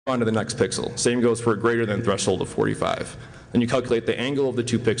On to the next pixel. Same goes for a greater than threshold of 45. Then you calculate the angle of the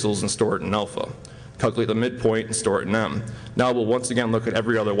two pixels and store it in alpha. Calculate the midpoint and store it in m. Now we'll once again look at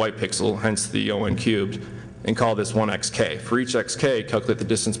every other white pixel, hence the ON cubed, and call this 1xk. For each xk, calculate the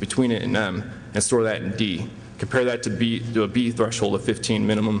distance between it and m, and store that in d. Compare that to a b threshold of 15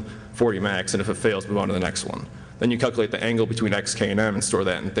 minimum, 40 max, and if it fails, move on to the next one. Then you calculate the angle between xk and m and store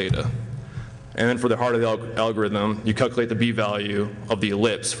that in theta. And then for the heart of the algorithm, you calculate the b-value of the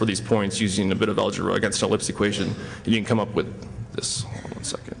ellipse for these points using a bit of algebra against an ellipse equation, and you can come up with this. Hold on 1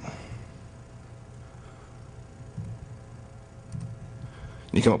 second.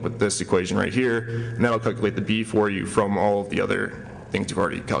 You come up with this equation right here, and that'll calculate the b for you from all of the other things you've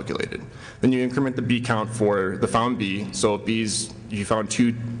already calculated. Then you increment the b count for the found b. So if you found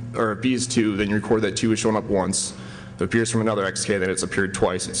 2, or if b is 2, then you record that 2 is shown up once. If it appears from another xk, then it's appeared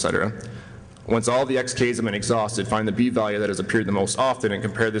twice, etc. Once all the xk's have been exhausted, find the b value that has appeared the most often and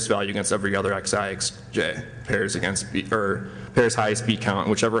compare this value against every other xi, xj pairs against b, or pairs highest b count.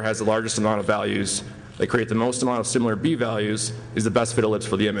 Whichever has the largest amount of values that create the most amount of similar b values is the best fit ellipse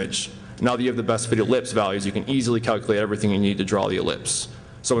for the image. Now that you have the best fit ellipse values, you can easily calculate everything you need to draw the ellipse.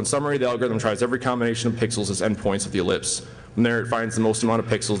 So in summary, the algorithm tries every combination of pixels as endpoints of the ellipse. From there, it finds the most amount of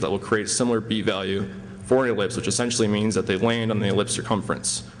pixels that will create a similar b value for an ellipse, which essentially means that they land on the ellipse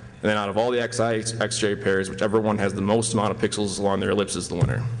circumference. And then out of all the xi, xj pairs, whichever one has the most amount of pixels along their ellipse is the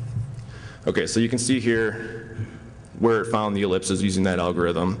winner. Okay, so you can see here where it found the ellipses using that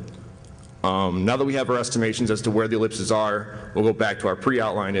algorithm. Now that we have our estimations as to where the ellipses are, we'll go back to our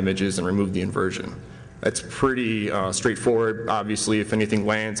pre-outlined images and remove the inversion. That's pretty straightforward. Obviously, if anything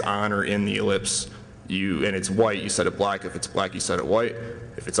lands on or in the ellipse, and it's white, you set it black. If it's black, you set it white.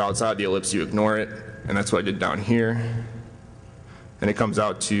 If it's outside the ellipse, you ignore it. And that's what I did down here. And it comes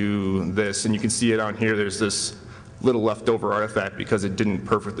out to this, and you can see it on here. There's this little leftover artifact because it didn't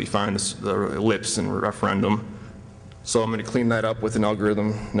perfectly find the ellipse in referendum. So I'm going to clean that up with an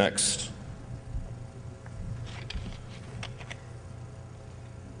algorithm next.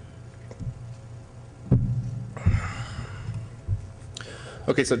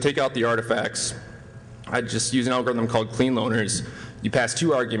 Okay, so take out the artifacts. I just use an algorithm called clean loaners. You pass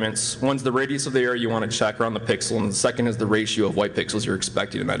 2 arguments. One's the radius of the area you want to check around the pixel, and the second is the ratio of white pixels you're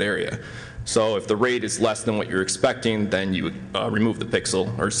expecting in that area. So if the rate is less than what you're expecting, then you remove the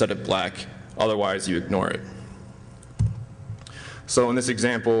pixel or set it black. Otherwise, you ignore it. So in this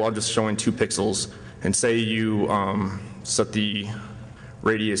example, I'm just showing 2 pixels, and say you set the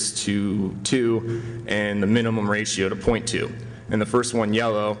radius to 2 and the minimum ratio to 0.2. In the first one,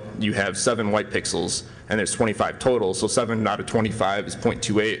 yellow, you have 7 white pixels, and there's 25 total, so 7 out of 25 is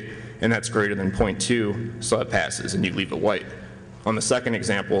 0.28, and that's greater than 0.2, so it passes, and you leave it white. On the second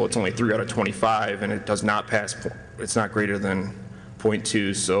example, it's only 3 out of 25, and it does not pass, it's not greater than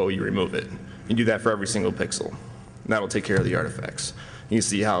 0.2, so you remove it. You do that for every single pixel, and that'll take care of the artifacts. You can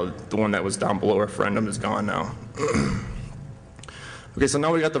see how the one that was down below referendum is gone now. Okay, so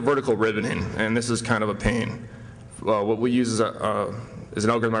now we got the vertical ribboning, and this is kind of a pain. What we use is an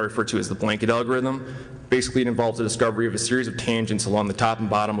algorithm I refer to as the blanket algorithm. Basically, it involves the discovery of a series of tangents along the top and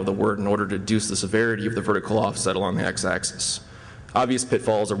bottom of the word in order to reduce the severity of the vertical offset along the x-axis. Obvious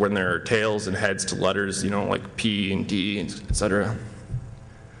pitfalls are when there are tails and heads to letters, like P and D, etc.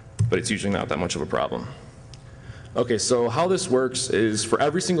 But it's usually not that much of a problem. Okay, so how this works is for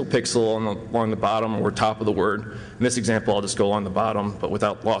every single pixel along the bottom or top of the word. In this example, I'll just go along the bottom, but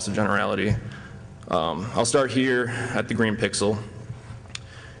without loss of generality. I'll start here at the green pixel,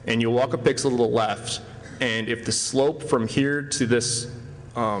 and you'll walk a pixel to the left, and if the slope from here to this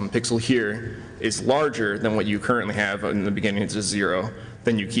pixel here is larger than what you currently have in the beginning, it's 0,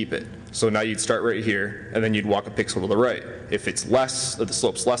 then you keep it. So now you'd start right here, and then you'd walk a pixel to the right. If it's less, if the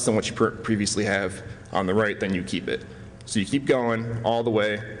slope's less than what you previously have on the right, then you keep it. So you keep going all the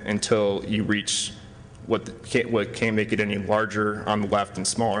way until you reach what can't make it any larger on the left and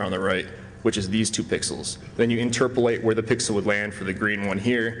smaller on the right, which is these 2 pixels. Then you interpolate where the pixel would land for the green one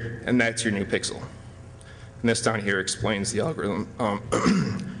here, and that's your new pixel. And this down here explains the algorithm.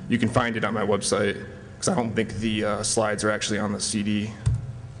 You can find it on my website, because I don't think the slides are actually on the CD.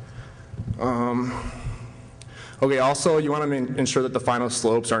 Okay, also you want to ensure that the final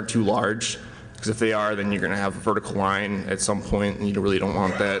slopes aren't too large, because if they are, then you're going to have a vertical line at some point, and you really don't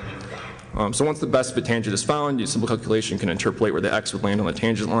want that. So once the best fit tangent is found, your simple calculation can interpolate where the x would land on the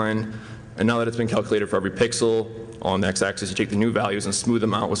tangent line. And now that it's been calculated for every pixel on the x-axis, you take the new values and smooth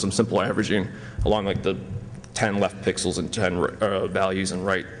them out with some simple averaging along like the 10 left pixels and 10 values and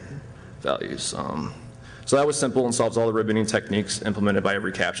right values. So that was simple and solves all the ribboning techniques implemented by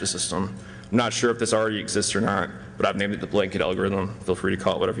every CAPTCHA system. I'm not sure if this already exists or not, but I've named it the blanket algorithm. Feel free to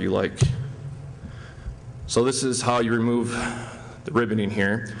call it whatever you like. So this is how you remove the ribboning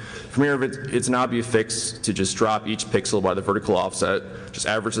here. From here, it's an obvious fix to just drop each pixel by the vertical offset. Just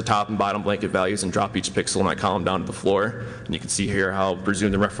average the top and bottom blanket values and drop each pixel in that column down to the floor. And you can see here how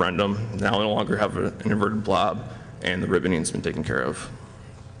presume the referendum now no longer have an inverted blob, and the ribboning's been taken care of.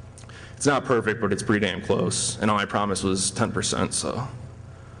 It's not perfect, but it's pretty damn close. And all I promised was 10%, so.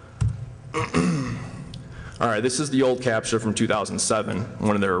 All right, this is the old CAPTCHA from 2007,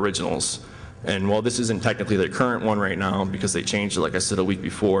 one of their originals. And while this isn't technically their current one right now because they changed it, like I said, a week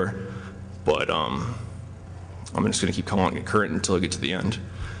before, but I'm just going to keep calling it current until I get to the end.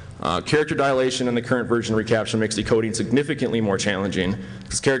 Character dilation in the current version of reCAPTCHA makes decoding significantly more challenging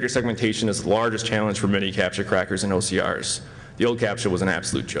because character segmentation is the largest challenge for many CAPTCHA crackers and OCRs. The old CAPTCHA was an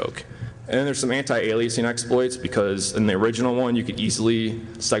absolute joke. And then there's some anti-aliasing exploits because in the original one you could easily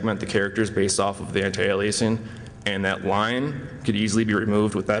segment the characters based off of the anti-aliasing, and that line could easily be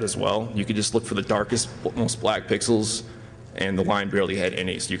removed with that as well. You could just look for the darkest, most black pixels, and the line barely had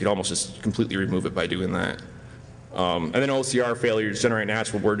any, so you could almost just completely remove it by doing that. And then OCR failures generate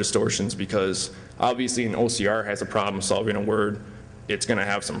natural word distortions because obviously an OCR has a problem solving a word. It's going to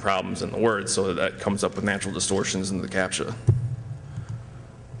have some problems in the word, so that comes up with natural distortions in the CAPTCHA.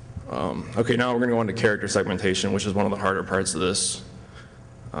 Okay, now we're going to go into character segmentation, which is one of the harder parts of this.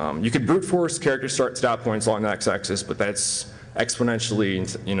 You could brute force character stop points along the x-axis, but that's exponentially,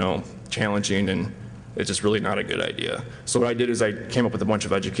 challenging, and it's just really not a good idea. So what I did is I came up with a bunch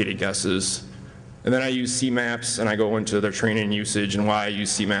of educated guesses, and then I use CMAPs, and I go into their training usage and why I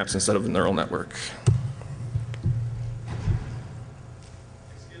use CMAPs instead of a neural network.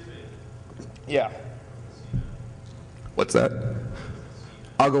 Excuse me. Yeah. What's that?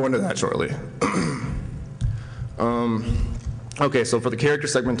 I'll go into that shortly. Okay, so for the character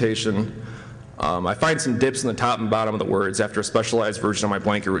segmentation, I find some dips in the top and bottom of the words after a specialized version of my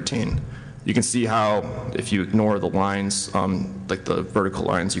blanket routine. You can see how, if you ignore the lines, like the vertical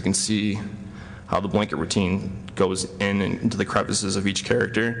lines, you can see how the blanket routine goes in and into the crevices of each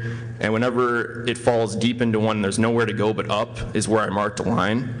character. And whenever it falls deep into one, there's nowhere to go but up is where I marked a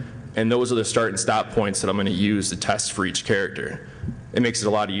line. And those are the start and stop points that I'm going to use to test for each character. It makes it a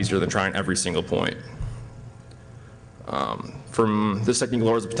lot easier than trying every single point. From this technique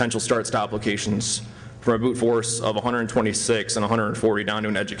lowers the potential start-stop locations from a brute force of 126 and 140 down to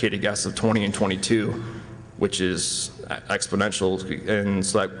an educated guess of 20 and 22, which is exponential, and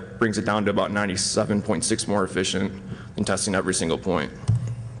so that brings it down to about 97.6 more efficient than testing every single point.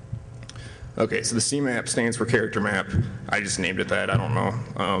 Okay, so the CMAP stands for character map. I just named it that, I don't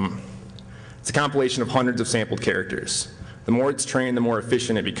know. It's a compilation of hundreds of sampled characters. The more it's trained, the more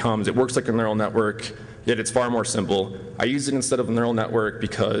efficient it becomes. It works like a neural network, yet it's far more simple. I use it instead of a neural network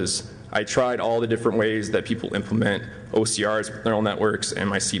because I tried all the different ways that people implement OCRs with neural networks, and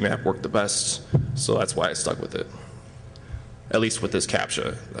my CMAP worked the best, so that's why I stuck with it. At least with this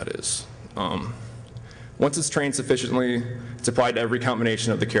CAPTCHA, that is. Once it's trained sufficiently, it's applied to every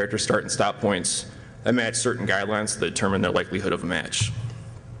combination of the character start and stop points that match certain guidelines that determine their likelihood of a match.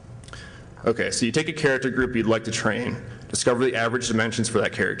 Okay, so you take a character group you'd like to train, discover the average dimensions for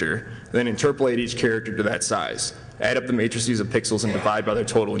that character, then interpolate each character to that size. Add up the matrices of pixels and divide by their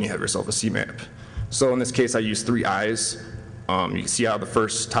total, and you have yourself a CMAP. So in this case, I use 3 eyes. You can see how the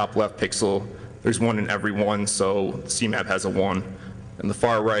first top left pixel, there's 1 in every one, so the CMAP has a 1. In the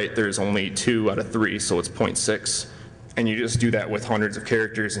far right, there's only 2 out of 3, so it's 0.6. And you just do that with hundreds of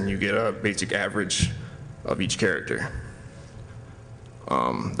characters, and you get a basic average of each character.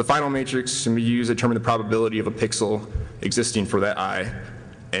 The final matrix can be used to determine the probability of a pixel existing for that eye,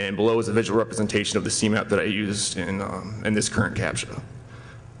 and below is a visual representation of the CMAP that I used in this current CAPTCHA.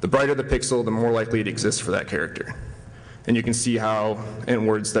 The brighter the pixel, the more likely it exists for that character. And you can see how in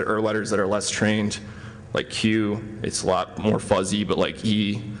words that are letters that are less trained, like Q, it's a lot more fuzzy, but like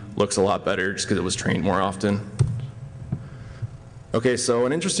E looks a lot better just because it was trained more often. Okay, so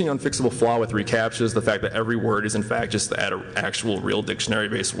an interesting unfixable flaw with reCAPTCHA is the fact that every word is in fact just the actual real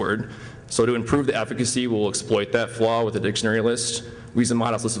dictionary-based word. So to improve the efficacy, we'll exploit that flaw with a dictionary list. We use a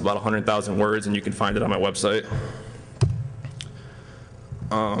models list of about 100,000 words, and you can find it on my website.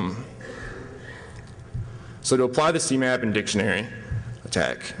 So to apply the CMAP and dictionary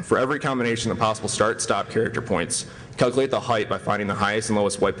attack, for every combination of possible start-stop character points, calculate the height by finding the highest and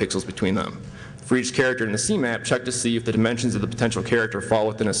lowest white pixels between them. For each character in the CMAP, check to see if the dimensions of the potential character fall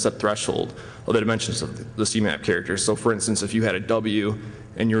within a set threshold of the dimensions of the CMAP character. So for instance, if you had a W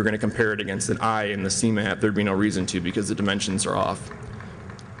and you were going to compare it against an I in the CMAP, there'd be no reason to because the dimensions are off.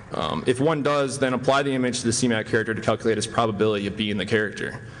 If one does, then apply the image to the CMAP character to calculate its probability of being the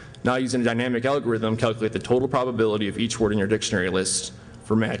character. Now using a dynamic algorithm, calculate the total probability of each word in your dictionary list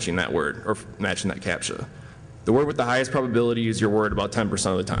for matching that word, or matching that CAPTCHA. The word with the highest probability is your word about 10%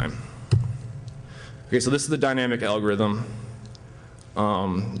 of the time. Okay, so this is the dynamic algorithm.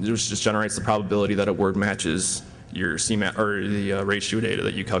 It just generates the probability that a word matches your CMAP, or the ratio data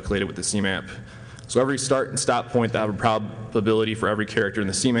that you calculated with the CMAP. So every start and stop point that have a probability for every character in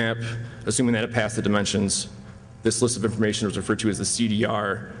the CMAP, assuming that it passed the dimensions. This list of information is referred to as the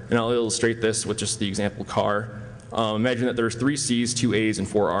CDR, and I'll illustrate this with just the example car. Imagine that there's 3 C's, 2 A's, and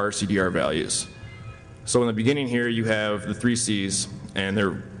 4 R CDR values. So in the beginning here, you have the 3 C's, and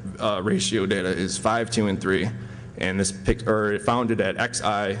their ratio data is 5, 2, and 3. And this it founded at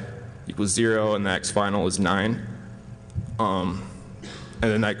xi equals 0, and the x final is 9. And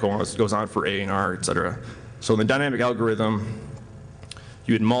then that goes on for A and R, et cetera. So in the dynamic algorithm,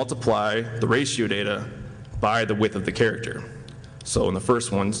 you would multiply the ratio data by the width of the character. So in the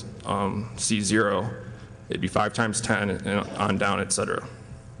first one, C0, it'd be 5 times 10 and on down, et cetera.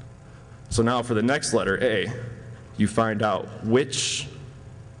 So now for the next letter, A, you find out which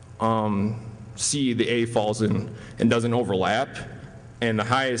C the A falls in and doesn't overlap, and the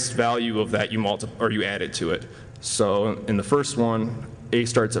highest value of that you add it to it. So in the first one, A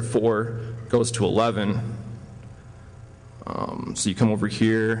starts at 4, goes to 11. So you come over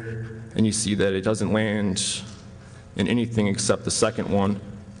here and you see that it doesn't land in anything except the second one,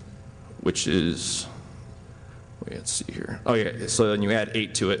 which is, wait, let's see here. Oh yeah, so then you add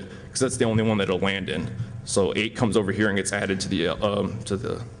 8 to it, because that's the only one that it'll land in. So 8 comes over here and gets added to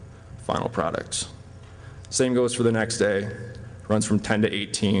the final product. Same goes for the next day. Runs from 10 to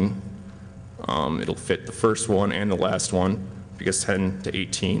 18. It'll fit the first one and the last one, because 10 to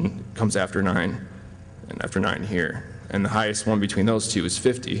 18 comes after 9, and after 9 here. And the highest one between those two is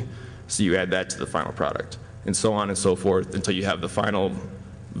 50, so you add that to the final product, and so on and so forth until you have the final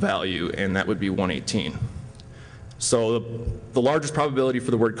value, and that would be 118. So the largest probability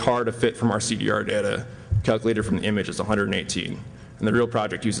for the word car to fit from our CDR data calculated from the image is 118, and the real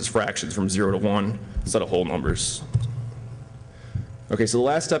project uses fractions from 0 to 1 instead of whole numbers. Okay, so the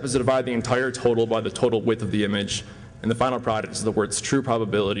last step is to divide the entire total by the total width of the image, and the final product is the word's true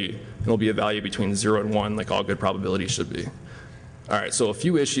probability, and will be a value between 0 and 1, like all good probabilities should be. All right, so a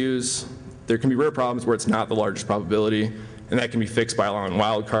few issues. There can be rare problems where it's not the largest probability, and that can be fixed by allowing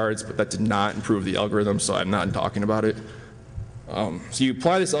wildcards, but that did not improve the algorithm, so I'm not talking about it. So you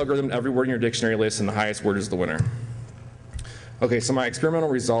apply this algorithm to every word in your dictionary list, and the highest word is the winner. Okay, so my experimental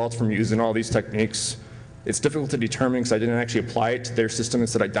results from using all these techniques, it's difficult to determine because I didn't actually apply it to their system.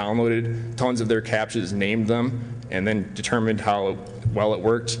 Instead, I downloaded tons of their CAPTCHAs, named them, and then determined how well it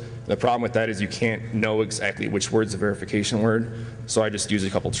worked. The problem with that is you can't know exactly which word's a verification word, so I just use a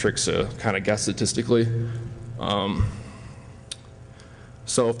couple tricks to kind of guess statistically.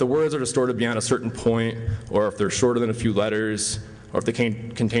 So if the words are distorted beyond a certain point, or if they're shorter than a few letters, or if they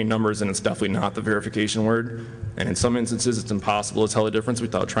contain numbers, then it's definitely not the verification word. And in some instances, it's impossible to tell the difference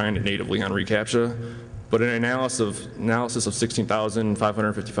without trying it natively on reCAPTCHA. But in an analysis of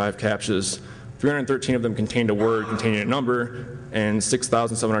 16,555 CAPTCHAs, 313 of them contained a word containing a number, and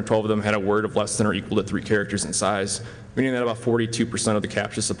 6,712 of them had a word of less than or equal to 3 characters in size, meaning that about 42% of the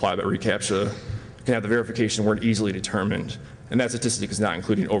CAPTCHAs supplied by reCAPTCHA can have the verification word easily determined. And that statistic is not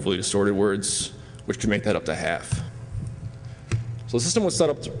including overly distorted words, which could make that up to half. So the system was set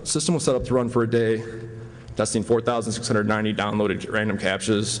up to run for a day, testing 4,690 downloaded random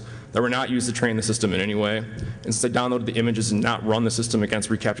CAPTCHAs that were not used to train the system in any way. And since I downloaded the images and not run the system against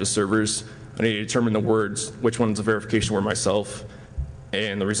reCAPTCHA servers, I needed to determine the words, which one's a verification word myself.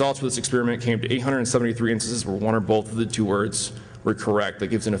 And the results for this experiment came to 873 instances where one or both of the 2 words were correct. That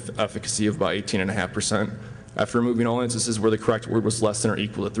gives an efficacy of about 18.5%. After removing all instances where the correct word was less than or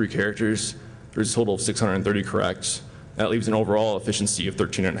equal to 3 characters, there's a total of 630 correct. That leaves an overall efficiency of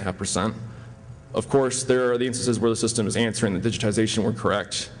 13.5%. Of course, there are the instances where the system is answering the digitization word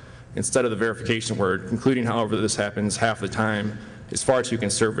correct instead of the verification word. Concluding, however, that this happens half the time is far too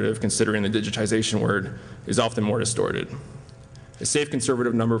conservative, considering the digitization word is often more distorted. A safe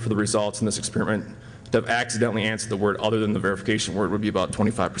conservative number for the results in this experiment to have accidentally answered the word other than the verification word would be about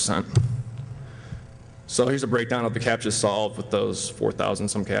 25%. So here's a breakdown of the CAPTCHAs solved with those 4,000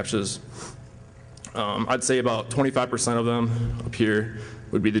 some CAPTCHAs. I'd say about 25% of them up here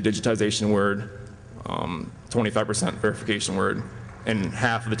would be the digitization word, 25% verification word, and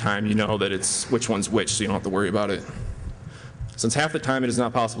half of the time you know that it's which one's which, so you don't have to worry about it. Since half the time it is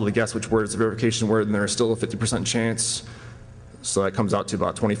not possible to guess which word is the verification word, then there is still a 50% chance, so that comes out to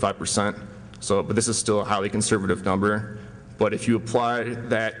about 25%. But this is still a highly conservative number. But if you apply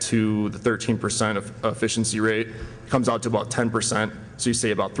that to the 13% of efficiency rate, it comes out to about 10%. So you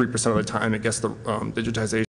say about 3% of the time it gets the digitization